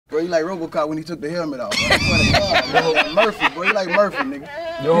You like RoboCop when he took the helmet off. Murphy, boy. You like Murphy,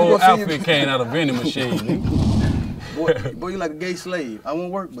 nigga. Your whole outfit came out of vending machine, nigga. Boy, you like a gay slave. I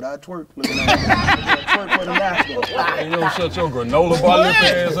won't work, but I twerk. Looking at you. Twerk for the master. You don't shut your granola bar lip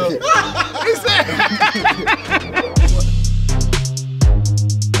ass up. He said.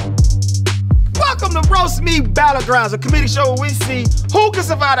 Welcome to Roast Me Battlegrounds, a comedic show where we see who can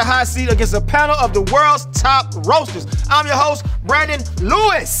survive the hot seat against a panel of the world's top roasters. I'm your host, Brandon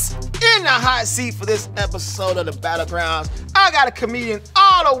Lewis. In the hot seat for this episode of the Battlegrounds, I got a comedian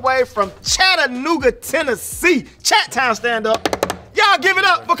all the way from Chattanooga, Tennessee. Chat Town stand up. Y'all give it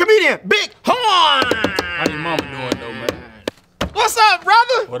up for comedian Big Horne. How your mama doing though, man? What's up,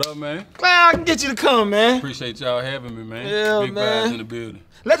 brother? What up, man? Glad I can get you to come, man. Appreciate y'all having me, man. Yeah, Big man. vibes in the building.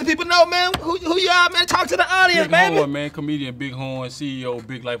 Let the people know, man, who you are, man. Talk to the audience, Big baby. Horne, man. Comedian Big Horne, CEO,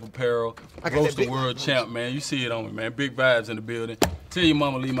 Big Life Apparel, Roast the World Champ, man. You see it on me, man. Big vibes in the building. Tell your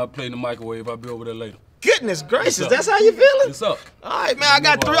mama leave my plate in the microwave. I'll be over there later. Goodness gracious, that's how you feeling? What's up? All right, man. I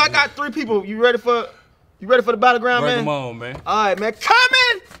got three people. You ready for the battleground, Bring man? them on, man. All right, man.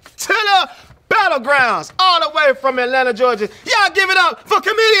 Coming to the Battlegrounds, all the way from Atlanta, Georgia. Y'all give it up for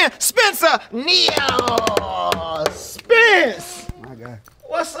comedian Spencer Neal. Spence. My guy.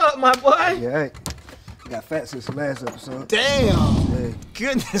 What's up, my boy? Yeah, hey. Got fat since the last episode. Damn. Hey.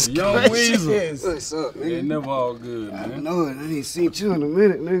 Goodness Young gracious. Weasel. What's up, nigga? Ain't never all good, I man. know it. I ain't seen you in a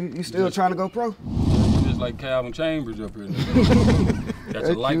minute, nigga. You still trying to go pro? You just like Calvin Chambers up here, nigga. Got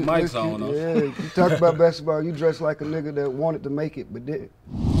your like mics on, though. Yeah, you talk about basketball, you dress like a nigga that wanted to make it but didn't.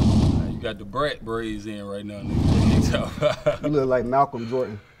 You got the brat braids in right now, nigga. You look like Malcolm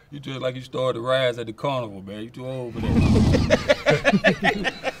Jordan. You just like you started to rise at the carnival, man. You too old for that.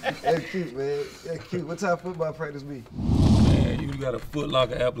 That's cute, man. That's cute. What time football practice be? Man, you got a Foot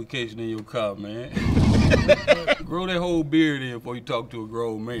Locker application in your car, man. Grow that whole beard in before you talk to a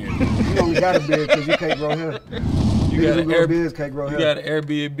grown man. You only got a beard because you can't grow hair. You got an beards can't grow hair. You got an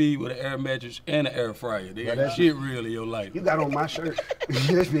Airbnb with an air mattress and an air fryer. They got shit real in your life. You got on my shirt.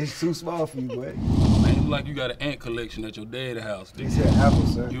 This bitch too small for you, boy. Man, you like you got an ant collection at your dad's house. He said apple,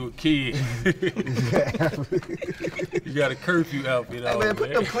 sir. You a kid. You got a curfew outfit Hey, on, man,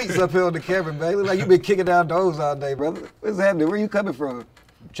 put them cleats up here on the camera, man. Look like you been kicking down doors all day, brother. What's happening? Where you coming from?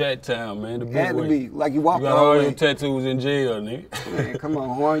 Chat Town, man. The big Had to way. be. Like you walked You got all all the your way. tattoos in jail, nigga. Man, come on,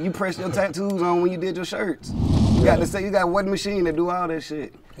 Horne. You pressed your tattoos on when you did your shirts. You got to say you got one machine that do all that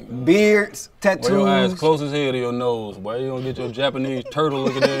shit. Beards, tattoos. Boy, your eyes close as hell to your nose, boy. You don't get your Japanese turtle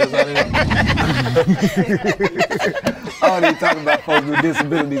looking ass out here. All they talking about folks with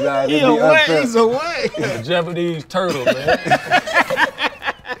disabilities out He's here. away. Japanese turtle, man.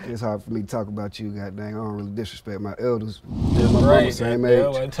 It's hard for me to talk about you, goddamn. I don't really disrespect my elders. That's My right, mama same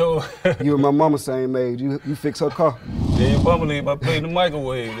goddamn, age. I told You and my mama same age. You fix her car. Then Bumblebee by playing the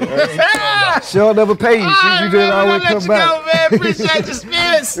microwave. She'll never pay you. She just always come back. Go, man. Appreciate you,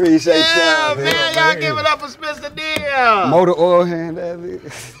 Spence. Appreciate yeah, y'all, man. Y'all give it up for Spencer Neal. Motor oil hand, that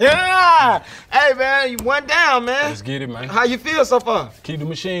is. Yeah. Hey, man, you one down, man. Let's get it, man. How you feel so far? Keep the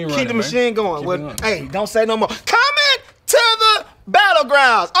machine running, Keep the machine going. Keep Well, it going. hey, don't say no more. Coming to the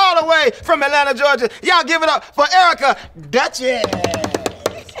Battlegrounds, all the way from Atlanta, Georgia. Y'all give it up for Erica Duchess.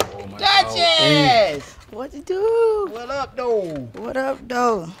 Oh, my Duchess. What you do? What up, though? What up,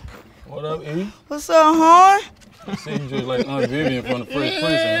 though? What up, E? What's up, Horne? I see you just like Aunt Vivian from the Fresh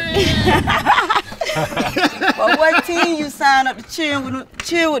Prince. But what team you signed up to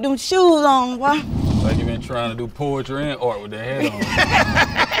chill with them shoes on, boy? Like you been trying to do poetry and art with that hat on.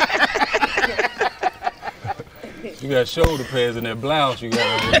 You got shoulder pads in that blouse you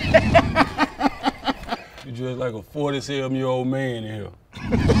got on there. You dressed like a 47-year-old man in here.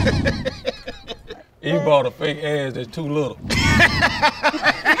 He bought a fake ass that's too little.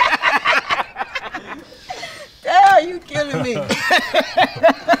 Damn, you killing me.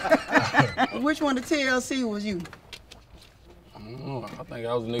 Which one of the TLC was you? I don't know. I think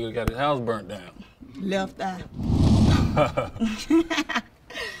I was the nigga that got his house burnt down. Left eye.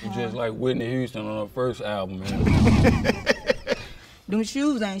 You just like Whitney Houston on her first album, man. Them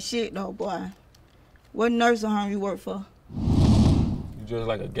shoes ain't shit, though, boy. What nursing home you work for? You just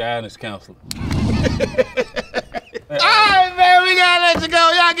like a guidance counselor. All right, man, we gotta let you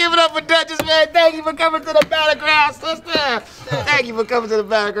go. Y'all give it up for Duchess, man. Thank you for coming to the Battlegrounds, sister. Thank you for coming to the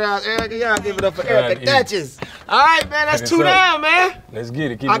Battlegrounds, Erica. Y'all give it up for Erica Duchess. All right, man, that's two down, man. Let's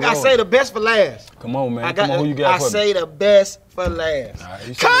get it. Keep I it gotta rolling. say the best for last. Come on, man. Come on, who you got I for me? say the best for last. All right,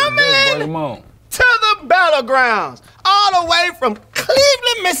 you say the best, boy, come on. To the Battlegrounds, all the way from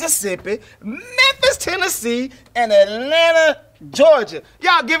Cleveland, Mississippi, Memphis, Tennessee, and Atlanta, Georgia.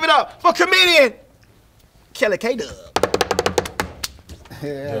 Y'all give it up for comedian K-dubb.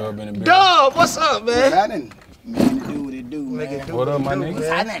 Dubb in the building. Dubb, what's up, man? Nothing. Man, it do what it do, man. What up, my nigga?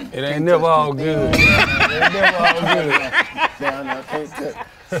 Man. It ain't never all good. It ain't never all good. Down there, can't touch.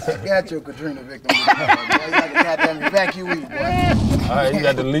 I got your Katrina victim. Boy, you like a goddamn evacuee, boy. All right, you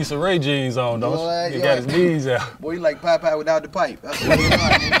got the Lisa Ray jeans on, don't you? You got his knees out. Boy, you like Popeye without the pipe. That's what you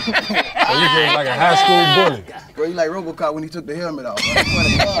like. So you came like a high school bully. Boy, you like RoboCop when he took the helmet off.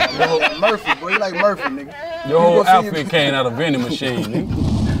 Murphy, boy, you like Murphy, nigga. Your whole outfit came out of vending machine, nigga.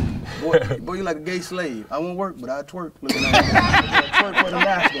 Boy, you like a gay slave. I won't work, but I twerk. Looking at you. Twerk for the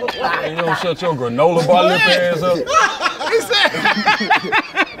master. You don't shut your granola bar lip ass up. He said.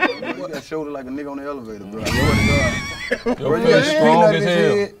 You got shoulder like a nigga on the elevator, bro. Your face strong as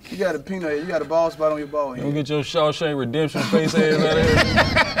hell. You got a peanut. You got a ball spot on your ball head. You don't get your Shawshank Redemption face ass out of here.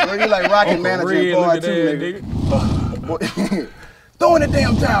 Bro, you like Rocket Manager in part 2, nigga. Boy, throw in the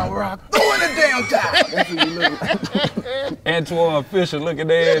damn towel, Rock. Throw in the damn towel. That's what you look at. Antoine Fisher looking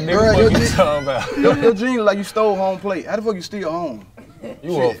there, nigga. Bro, What you talking about? Your jeans like you stole home plate. How the fuck you steal home?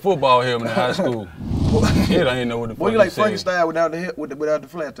 You wore a football helmet in high school. Shit, I ain't know what the fuck Boy, you like said. Frankenstein without the hip, without the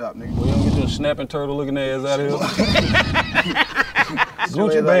flat top, nigga. Boy, you don't get your snapping turtle looking ass out of here.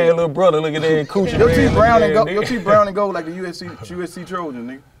 Gucci band, little brother looking there, coochie Your band. teeth brown and looking gold. there, Your nigga. teeth brown and gold like the USC Trojan,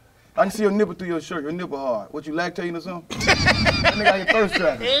 nigga. I can see your nipple through your shirt. Your nipple hard. What, you lactating or something? That nigga out here thirst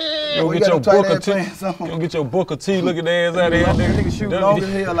trapping. You don't get your Booker T. You don't get your Booker T looking ass out of here, That nigga. nigga shoot long as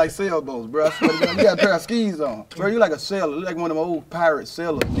hell like sailboats, bro. I swear to God. You got a pair of skis on. Bro, you like a sailor. You like one of them old pirate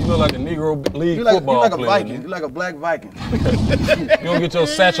sailors. You look like a Negro League You football like a player. Viking. Nigga. You like a black Viking. You don't get your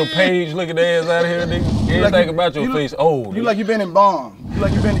Satchel Paige looking ass out of here, nigga. Everything about your face old. You like you been in bomb. You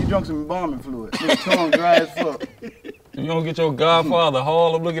like you drunk some embalming fluid. Nigga tongue dry as fuck. You don't get your Godfather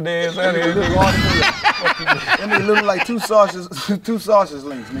Harlem looking ass out of here, nigga. That nigga look like two sausage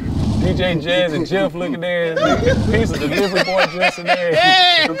links, nigga. DJ Jazz and Jeff looking ass, nigga. Piece of delivery boy dressing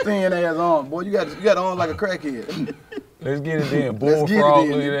ass. Some thin ass on, boy. You got on like a crackhead. Let's get it in. Let's get it Bullfrog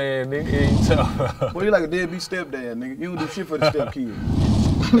in, looking ass, nigga. Ain't tough. Boy, you like a deadbeat stepdad, nigga. You don't do shit for the stepkid.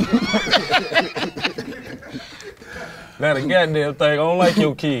 Not a goddamn thing. I don't like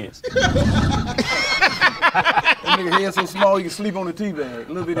your kids. That nigga head so small you can sleep on the tea bag.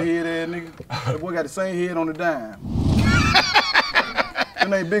 A little bit of head ass nigga. That boy got the same head on the dime. His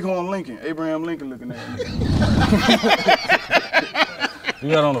name Big Horne Lincoln. Abraham Lincoln looking at nigga. You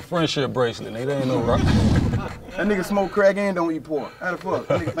got on a friendship bracelet, nigga. That ain't no rock. That nigga smoke crack and don't eat pork. How the fuck?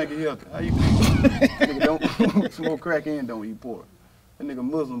 That nigga think he healthy. How you that nigga don't smoke crack and don't eat pork. That nigga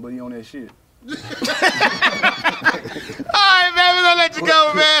Muslim, but he on that shit. All right, man, we're gonna let you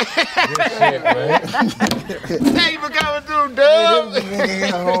go, man. Shit, man. Thank you for coming through, Dubb.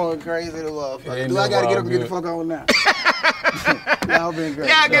 Nigga crazy the motherfucker. Do I gotta get up and get the fuck on now? Y'all been great.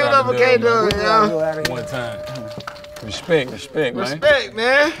 Y'all give it up for K-dubb, yo. One time. Respect, man. Respect,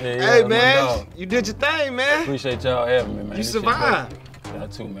 man. Yeah, Hey, my man, dog. you did your thing, man. Appreciate y'all having me, man. You This shit survived. dope. Y'all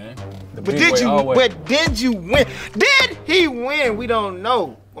too, man. The But big did way you? always. But did you win? Did he win? We don't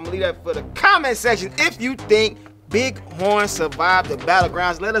know. I'm gonna leave that for the comment section. If you think Big Horne survived the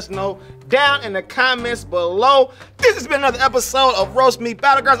battlegrounds, let us know down in the comments below. This has been another episode of Roast Me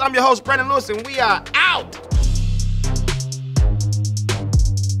Battlegrounds. I'm your host, Brandon Lewis, and we are out.